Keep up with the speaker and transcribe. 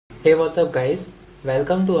Hey, what's up guys?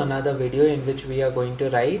 Welcome to another video in which we are going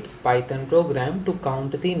to write Python program to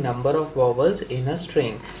count the number of vowels in a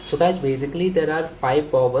string. So guys, basically there are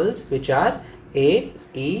 5 vowels which are A,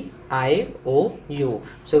 E, I, O, U.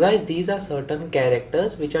 So guys, these are certain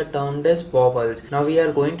characters which are termed as vowels. Now we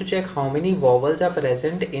are going to check how many vowels are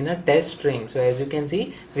present in a test string. So as you can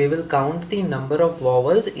see, we will count the number of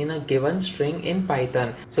vowels in a given string in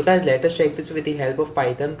Python. So guys, let us check this with the help of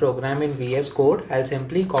Python program in VS Code. I'll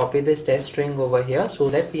simply copy this test string over here so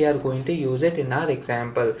that we are going to use it in our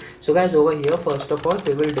example. So guys, over here, first of all,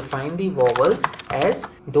 we will define the vowels as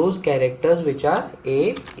those characters which are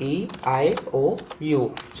A, E, I, O,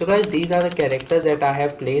 U. So guys, these are the characters that I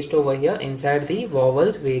have placed over here inside the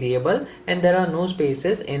vowels variable, and there are no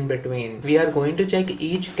spaces in between. We are going to check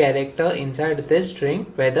each character inside this string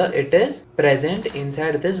whether it is present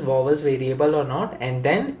inside this vowels variable or not, and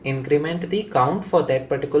then increment the count for that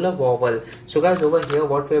particular vowel. So guys, over here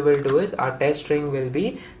what we will do is our test string will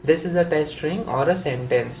be, this is a test string or a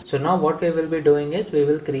sentence. So now what we will be doing is we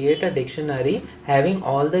will create a dictionary having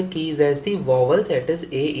all the keys as the vowels, that is A,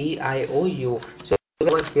 E, I, O, U. So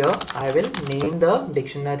over here I will name the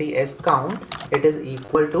dictionary as count. It is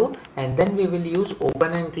equal to, and then we will use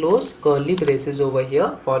open and close curly braces over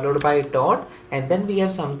here followed by dot, and then we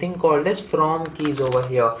have something called as from keys over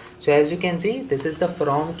here. So as you can see, this is the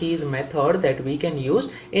from keys method that we can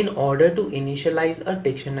use in order to initialize a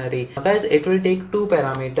dictionary. Now guys, it will take 2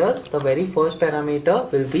 parameters. The very first parameter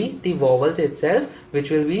will be the vowels itself, which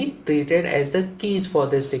will be treated as the keys for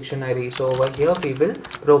this dictionary. So over here we will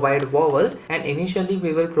provide vowels, and initially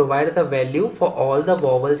we will provide the value for all the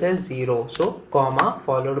vowels as 0. So comma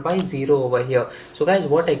followed by 0 over here. So guys,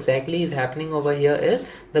 what exactly is happening over here is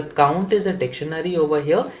the count is a dictionary over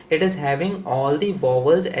here. It is having all the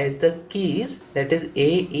vowels as the keys, that is A,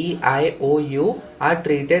 E, I, O, U are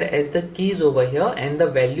treated as the keys over here, and the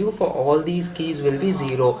value for all these keys will be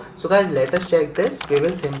 0. So guys, let us check this. We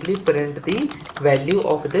will simply print the value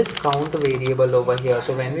of this count variable over here.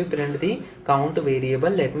 So when we print the count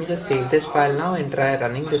variable, let me just save this file now and try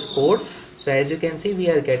running this code. So as you can see, we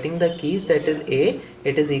are getting the keys, that is A,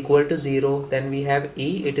 it is equal to 0, then we have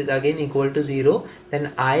E, it is again equal to 0,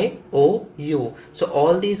 then I, O, U. So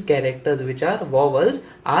all these characters which are vowels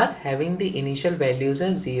are having the initial values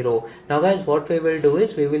as 0. Now guys, what we will do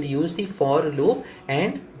is we will use the for loop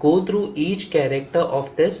and go through each character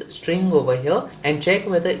of this string over here and check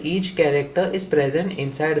whether each character is present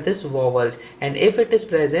inside this vowels, and if it is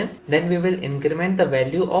present, then we will increment the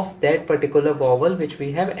value of that particular vowel which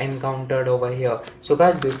we have encountered over here. So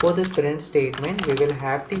guys, before this print statement, we will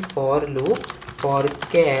have the for loop for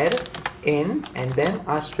char in, and then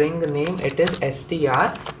our string name, it is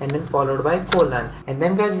str, and then followed by colon, and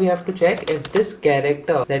then guys we have to check if this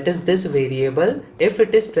character, that is this variable, if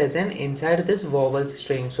it is present inside this vowels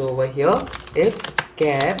string. So over here, if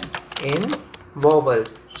char in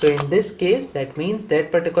vowels, so in this case that means that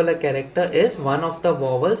particular character is one of the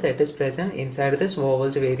vowels that is present inside this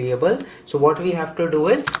vowels variable. So what we have to do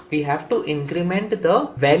is we have to increment the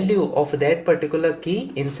value of that particular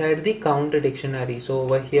key inside the count dictionary. So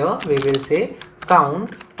over here we will say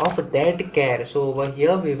count of that char. So over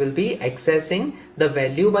here we will be accessing the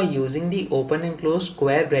value by using the open and close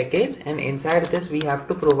square brackets, and inside this we have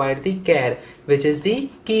to provide the char, which is the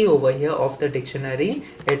key over here of the dictionary.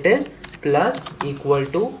 It is plus equal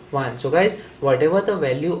to 1. So guys, whatever the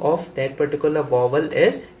value of that particular vowel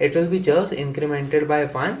is, it will be just incremented by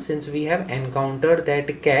 1 since we have encountered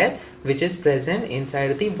that char which is present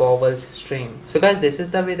inside the vowels string. So guys, this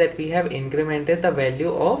is the way that we have incremented the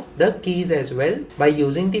value of the keys as well. By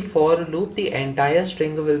using the for loop, the entire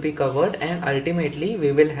string will be covered, and ultimately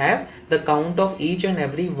we will have the count of each and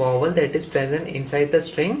every vowel that is present inside the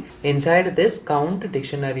string inside this count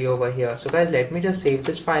dictionary over here. So guys, let me just save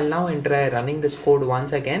this file now and try running this code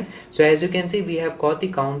once again. So as you can see, we have got the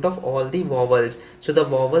count of all the vowels. So the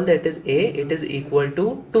vowel that is A, it is equal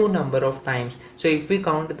to 2 number of times. So if we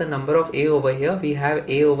count the number of A over here, we have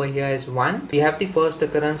A over here as 1. We have the first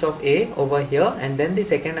occurrence of A over here, and then the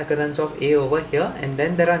second occurrence of A over here, and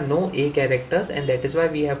then there are no A characters, and that is why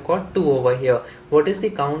we have got 2 over here. What is the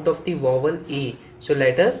count of the vowel E? So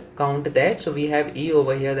let us count that. So we have E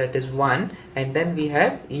over here, that is 1, and then we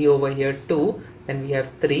have E over here 2, then we have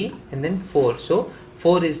 3, and then 4. So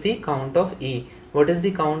 4 is the count of E. What is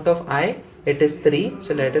the count of I? It is 3.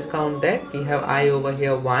 So let us count that. We have I over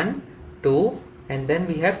here 1, 2, and then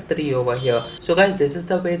we have 3 over here. So guys, this is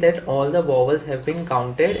the way that all the vowels have been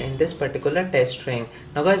counted in this particular test string.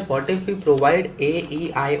 Now guys, what if we provide A,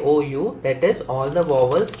 E, I, O, U, that is all the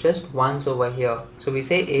vowels just once over here. So we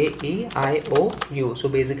say A, E, I, O, U. So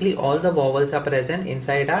basically all the vowels are present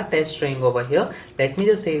inside our test string over here. Let me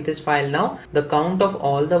just save this file now. The count of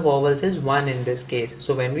all the vowels is 1 in this case.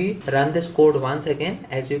 So when we run this code once again,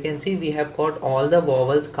 as you can see, we have got all the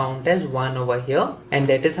vowels count as 1 over here, and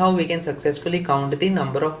that is how we can successfully count the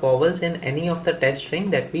number of vowels in any of the test string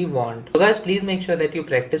that we want. So guys, please make sure that you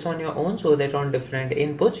practice on your own so that on different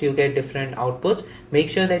inputs you get different outputs. Make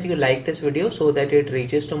sure that you like this video so that it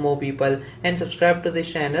reaches to more people, and subscribe to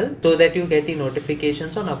this channel so that you get the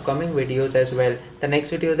notifications on upcoming videos as well. The next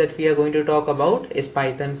video that we are going to talk about is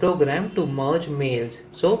Python program to merge mails.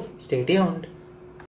 So stay tuned.